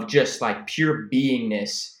 Of just like pure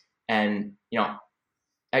beingness. And, you know,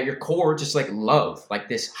 at your core, just like love, like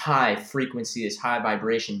this high frequency, this high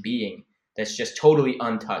vibration being that's just totally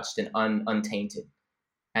untouched and untainted.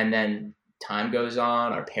 And then time goes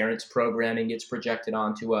on, our parents' programming gets projected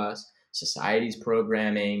onto us, society's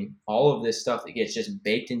programming, all of this stuff that gets just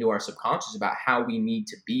baked into our subconscious about how we need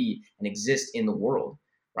to be and exist in the world,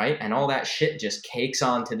 right? And all that shit just cakes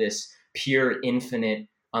onto this pure, infinite,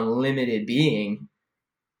 unlimited being.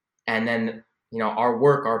 And then, you know, our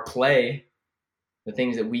work, our play, the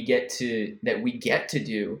things that we get to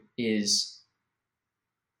do is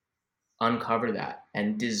uncover that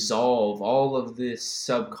and dissolve all of this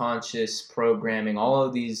subconscious programming, all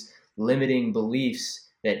of these limiting beliefs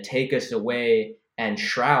that take us away and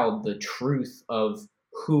shroud the truth of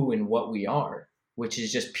who and what we are, which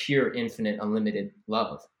is just pure, infinite, unlimited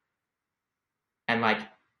love. And like,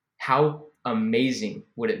 how amazing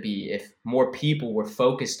would it be if more people were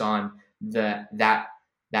focused on that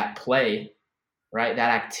play, right?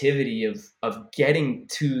 That activity of getting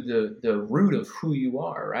to the root of who you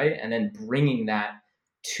are, right? And then bringing that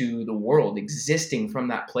to the world, existing from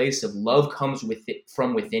that place of love comes with it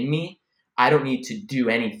from within me. I don't need to do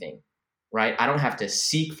anything, right? I don't have to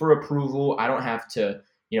seek for approval. I don't have to,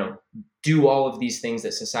 you know, do all of these things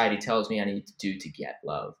that society tells me I need to do to get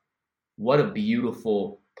love. What a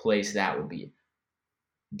beautiful place that would be.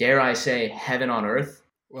 Dare I say, heaven on earth?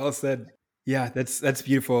 Well said. Yeah, that's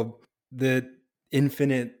beautiful. The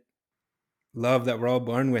infinite love that we're all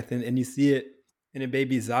born with, and you see it in a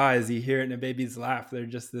baby's eyes, you hear it in a baby's laugh. They're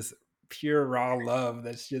just this pure raw love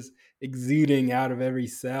that's just exuding out of every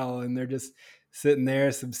cell, and they're just sitting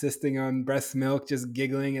there subsisting on breast milk, just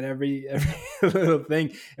giggling at every little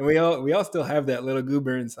thing. And we all still have that little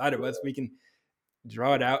goober inside of us. We can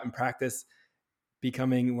draw it out and practice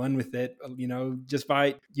becoming one with it, you know, just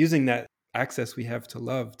by using that access we have to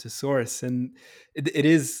love, to source. And it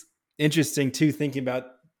is interesting too, thinking about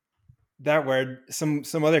that word.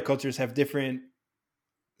 Some other cultures have different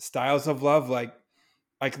styles of love. Like,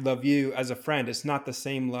 I could love you as a friend. It's not the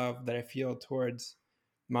same love that I feel towards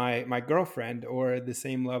my girlfriend, or the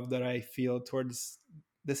same love that I feel towards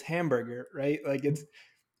this hamburger, right? Like, it's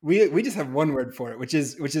we just have one word for it, which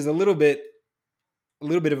is a little bit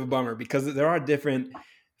of a bummer, because there are different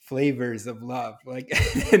flavors of love. Like,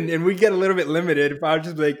 and we get a little bit limited. If I was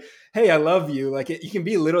just like, hey, I love you, like, you can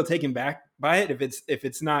be a little taken back by it if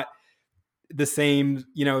it's not the same,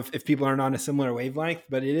 you know, if people aren't on a similar wavelength.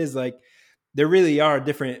 But it is like, there really are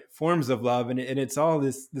different forms of love, and it's all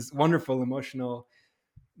this wonderful emotional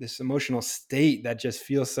state that just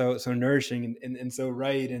feels so nourishing, and so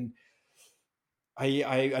right. And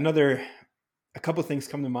I another a couple things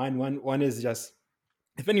come to mind. One is just,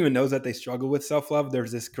 if anyone knows that they struggle with self-love,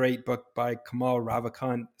 there's this great book by Kamal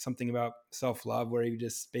Ravikant, something about self-love, where you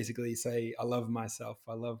just basically say, I love myself,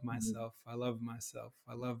 I love myself, I love myself,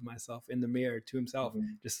 I love myself, in the mirror to himself,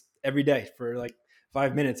 Mm-hmm. just every day for like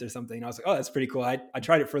 5 minutes or something. And I was like, oh, that's pretty cool. I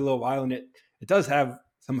tried it for a little while, and it does have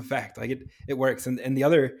some effect. Like, it works. And the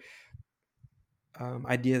other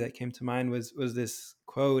idea that came to mind was this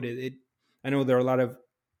quote. I know there are a lot of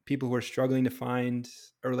people who are struggling to find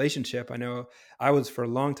a relationship. I know I was for a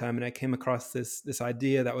long time, and I came across this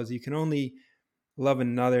idea that was, you can only love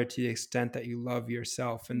another to the extent that you love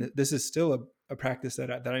yourself. And this is still a practice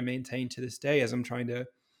that I maintain to this day, as I'm trying to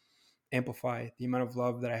amplify the amount of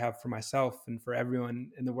love that I have for myself and for everyone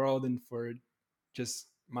in the world, and for just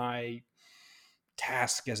my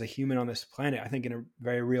task as a human on this planet. I think in a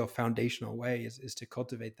very real foundational way is to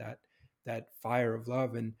cultivate that fire of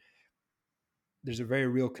love. And there's a very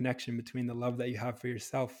real connection between the love that you have for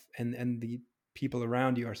yourself, and the people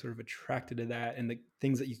around you are sort of attracted to that, and the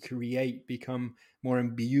things that you create become more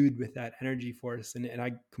imbued with that energy force. And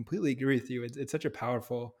I completely agree with you. It's such a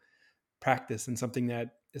powerful practice, and something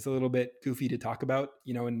that is a little bit goofy to talk about,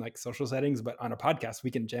 in like social settings, but on a podcast, we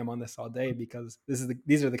can jam on this all day, because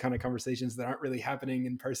these are the kind of conversations that aren't really happening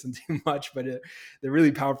in person too much, but they're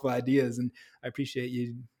really powerful ideas. And I appreciate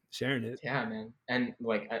you sharing it. Yeah, man. And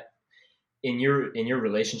like in your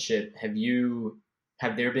relationship, have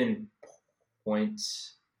there been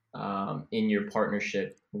points in your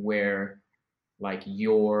partnership where like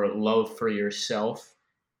your love for yourself,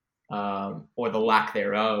 or the lack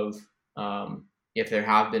thereof, if there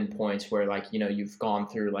have been points where like you've gone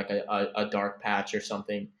through like a dark patch or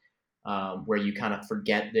something, where you kind of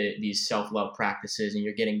forget these self-love practices and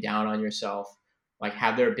you're getting down on yourself, like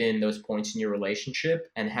have there been those points in your relationship,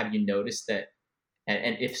 and have you noticed that,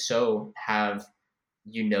 and if so, have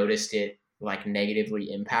you noticed it like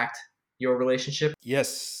negatively impact your relationship?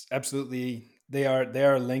 Yes, absolutely. They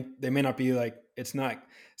are linked. They may not be like, it's not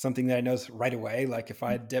something that I notice right away. Like if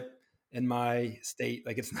I dip in my state,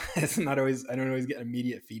 like it's not, it's not always, I don't always get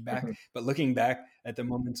immediate feedback. Mhm. But looking back at the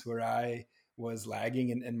moments where I was lagging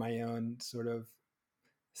in my own sort of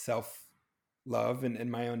self love,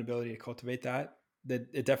 and my own ability to cultivate that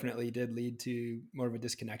it definitely did lead to more of a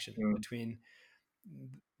disconnection Mm, between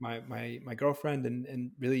my girlfriend,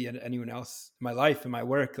 and really anyone else in my life and my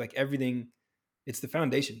work. Like everything, it's the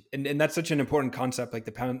foundation. And that's such an important concept. Like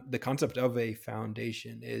the concept of a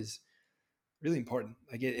foundation is really important.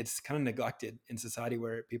 Like it's kind of neglected in society,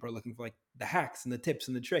 where people are looking for like the hacks and the tips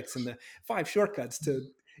and the tricks and the 5 shortcuts to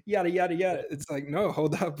yada yada yada. It's like, no,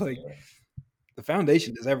 hold up. Like yeah. the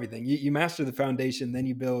foundation is everything. You master the foundation, then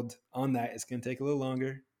you build on that. It's going to take a little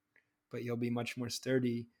longer, but you'll be much more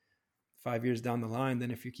sturdy 5 years down the line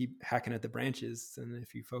than if you keep hacking at the branches, and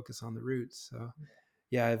if you focus on the roots. So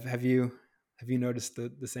yeah, have you noticed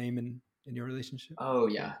the same in your relationship? Oh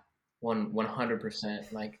yeah,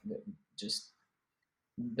 100%. Like just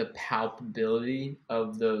the palpability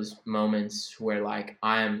of those moments where like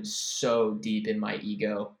I am so deep in my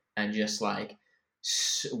ego and just like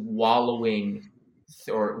wallowing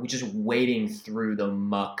or just wading through the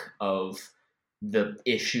muck of the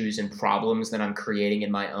issues and problems that I'm creating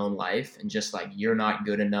in my own life, and just like you're not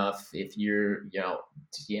good enough if you're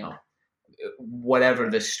you know whatever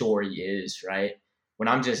the story is, right? When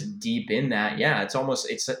I'm just deep in that, yeah, it's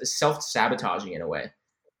self sabotaging in a way,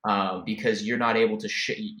 because you're not able to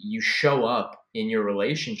you show up in your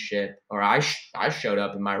relationship, or I showed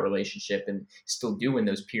up in my relationship and still do when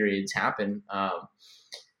those periods happen,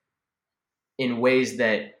 in ways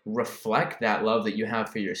that reflect that love that you have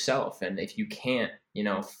for yourself. And if you can't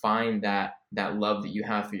find that love that you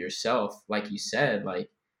have for yourself, like you said, like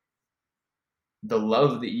the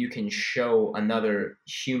love that you can show another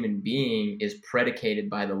human being is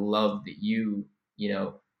predicated by the love that you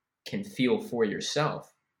can feel for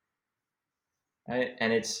yourself, right?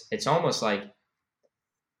 And it's almost like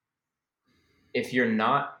if you're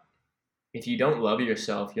not if you don't love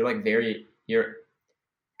yourself, you're like you're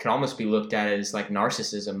can almost be looked at as like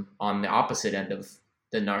narcissism on the opposite end of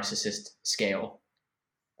the narcissist scale,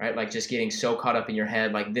 right? Like just getting so caught up in your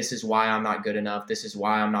head, like this is why I'm not good enough, this is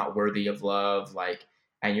why I'm not worthy of love, like,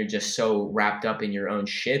 and you're just so wrapped up in your own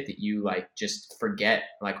shit that you like just forget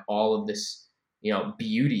like all of this,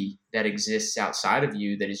 beauty that exists outside of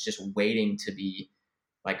you that is just waiting to be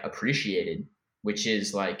like appreciated, which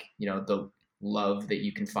is like, the love that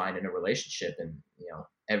you can find in a relationship, and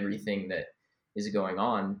everything that is going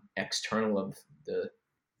on external of the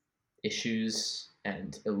issues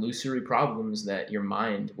and illusory problems that your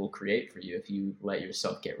mind will create for you if you let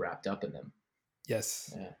yourself get wrapped up in them.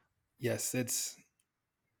 Yes. Yeah. Yes, it's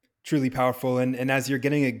truly powerful. And as you're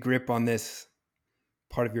getting a grip on this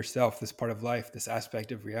part of yourself, this part of life, this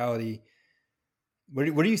aspect of reality, what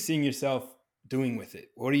are you seeing yourself doing with it?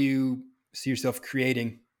 What do you see yourself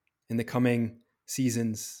creating in the coming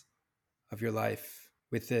seasons of your life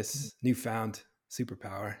with this newfound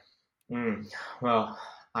superpower? Well,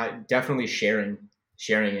 I definitely sharing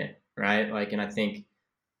it, right? Like, and I think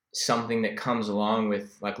something that comes along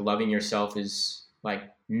with like loving yourself is like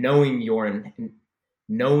knowing your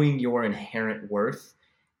inherent worth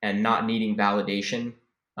and not needing validation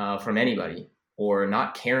from anybody, or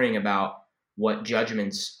not caring about what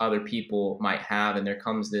judgments other people might have. And there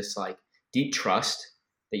comes this like deep trust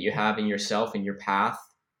that you have in yourself and your path,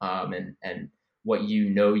 and what you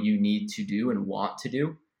know you need to do and want to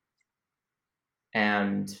do.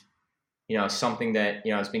 And something that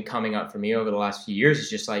has been coming up for me over the last few years is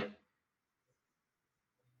just like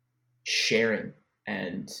sharing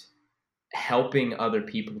and helping other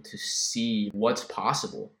people to see what's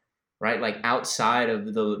possible, right? Like outside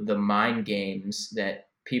of the mind games that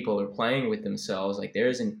people are playing with themselves, like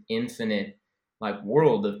there's an infinite like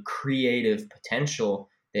world of creative potential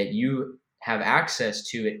that you have access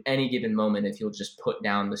to at any given moment if you'll just put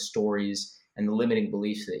down the stories and the limiting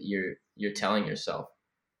beliefs that you're telling yourself.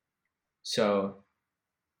 So,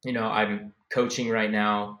 I'm coaching right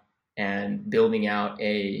now and building out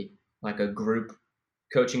a group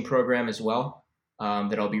coaching program as well,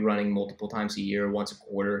 that I'll be running multiple times a year, once a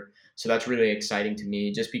quarter. So that's really exciting to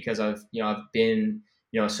me, just because I've been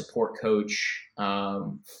a support coach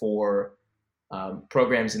for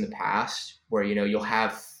programs in the past where you'll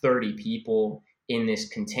have 30 people in this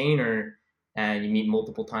container and you meet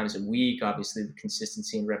multiple times a week. Obviously the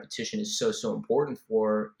consistency and repetition is so important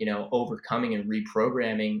for overcoming and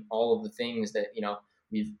reprogramming all of the things that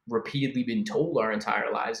we've repeatedly been told our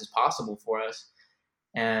entire lives is possible for us.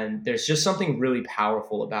 And there's just something really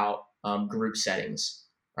powerful about group settings,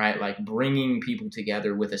 right? Like bringing people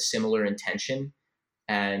together with a similar intention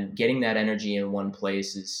and getting that energy in one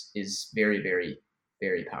place is very, very,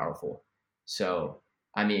 very powerful. So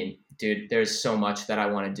I mean, dude, there's so much that I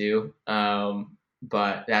want to do,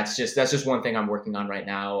 but that's just one thing I'm working on right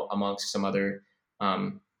now, amongst some other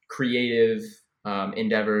creative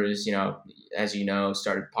endeavors. As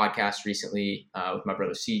started a podcast recently with my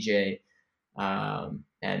brother CJ.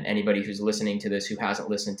 And anybody who's listening to this who hasn't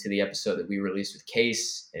listened to the episode that we released with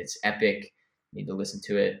Case, it's epic. You need to listen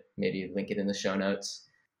to it. Maybe link it in the show notes.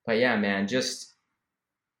 But yeah, man, just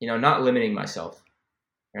not limiting myself,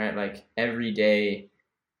 right? Like every day,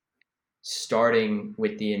 starting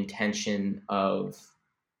with the intention of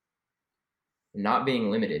not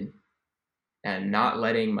being limited and not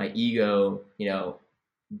letting my ego,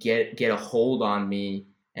 get a hold on me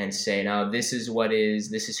and say, no, this is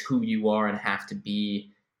who you are and have to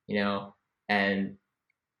be, and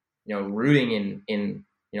rooting in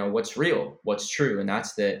what's real, what's true. And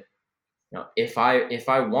that's that, if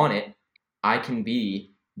I want it, I can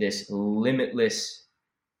be this limitless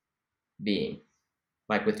being,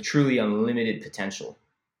 like with truly unlimited potential,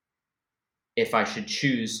 if I should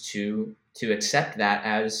choose to accept that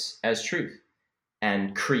as truth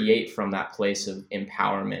and create from that place of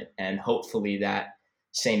empowerment. And hopefully that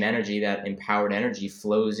same energy, that empowered energy,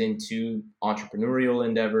 flows into entrepreneurial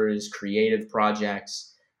endeavors, creative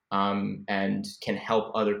projects, and can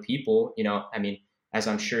help other people. I mean, as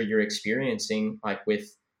I'm sure you're experiencing, like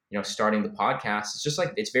with starting the podcast, it's just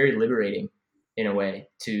like it's very liberating in a way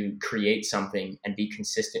to create something and be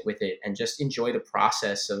consistent with it and just enjoy the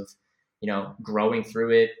process of growing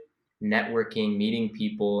through it, networking, meeting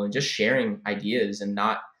people, and just sharing ideas. And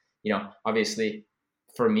not, obviously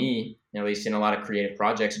for me, at least in a lot of creative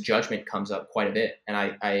projects, judgment comes up quite a bit. And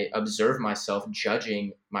I observe myself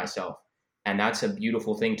judging myself. And that's a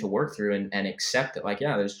beautiful thing to work through and accept that, like,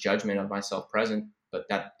 yeah, there's judgment of myself present, but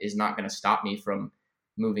that is not going to stop me from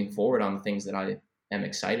moving forward on the things that I am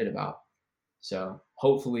excited about. So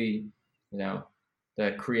hopefully, the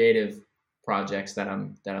creative projects that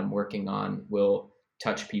I'm working on will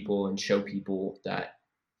touch people and show people that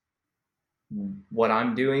what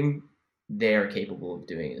I'm doing, they're capable of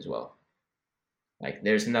doing as well. Like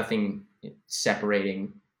there's nothing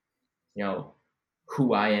separating,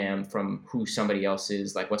 who I am from who somebody else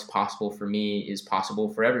is. Like what's possible for me is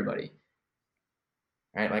possible for everybody.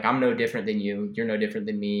 Right? Like I'm no different than you. You're no different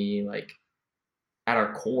than me. Like at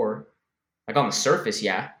our core, like on the surface,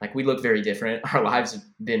 yeah, like we look very different. Our life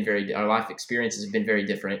experiences have been very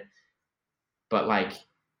different. But like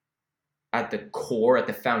at the core, at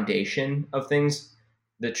the foundation of things,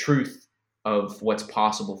 the truth of what's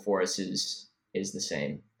possible for us is the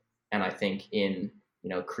same. And I think in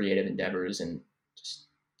creative endeavors and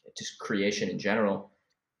just creation in general,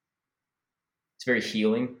 it's very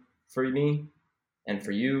healing for me and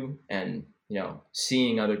for you, and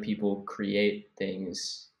seeing other people create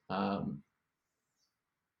things. It's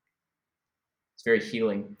very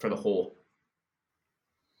healing for the whole.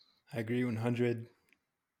 I agree 110%.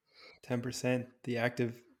 The act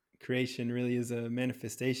of creation really is a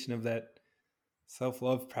manifestation of that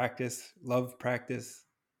self-love practice, love practice.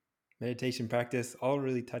 meditation practice, all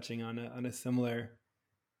really touching on a similar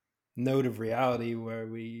note of reality where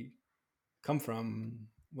we come from,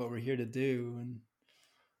 what we're here to do. And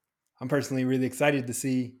I'm personally really excited to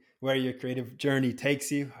see where your creative journey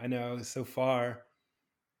takes you. I know so far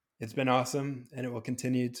it's been awesome and it will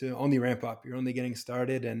continue to only ramp up. You're only getting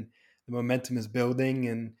started and the momentum is building,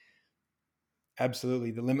 and absolutely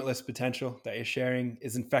the limitless potential that you're sharing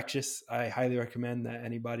is infectious. I highly recommend that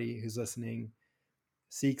anybody who's listening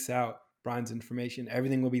seeks out Brian's information.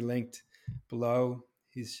 Everything will be linked below.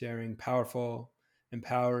 He's sharing powerful,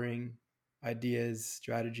 empowering ideas,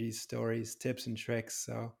 strategies, stories, tips, and tricks.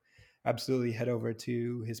 So absolutely head over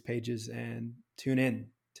to his pages and tune in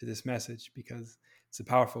to this message because it's a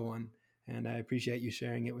powerful one. And I appreciate you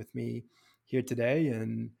sharing it with me here today.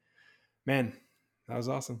 And man, that was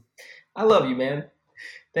awesome. I love you, man.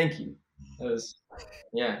 Thank you. That was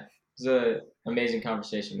yeah, it was a amazing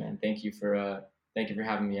conversation, man. Thank you for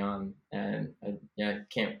having me on, and yeah,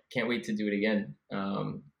 can't wait to do it again.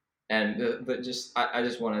 And I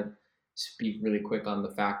just want to speak really quick on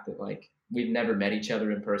the fact that like we've never met each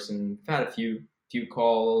other in person. We've had a few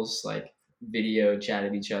calls, like video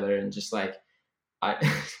chatted each other, and just like I.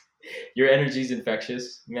 Your energy is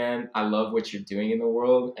infectious, man. I love what you're doing in the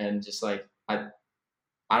world, and just like I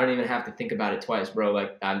don't even have to think about it twice, bro.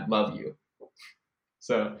 Like I love you.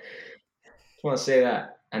 So just want to say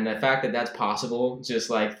that. And the fact that that's possible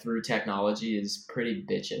just like through technology is pretty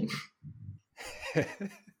bitchin'.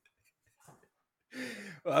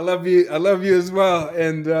 Well, I love you. I love you as well,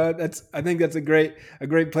 and that's. I think that's a great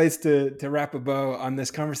place to wrap a bow on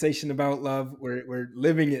this conversation about love. We're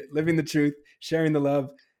living it, living the truth, sharing the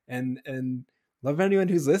love, and love anyone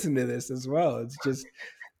who's listening to this as well. It's just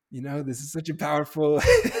this is such a powerful,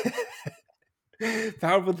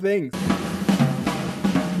 powerful thing.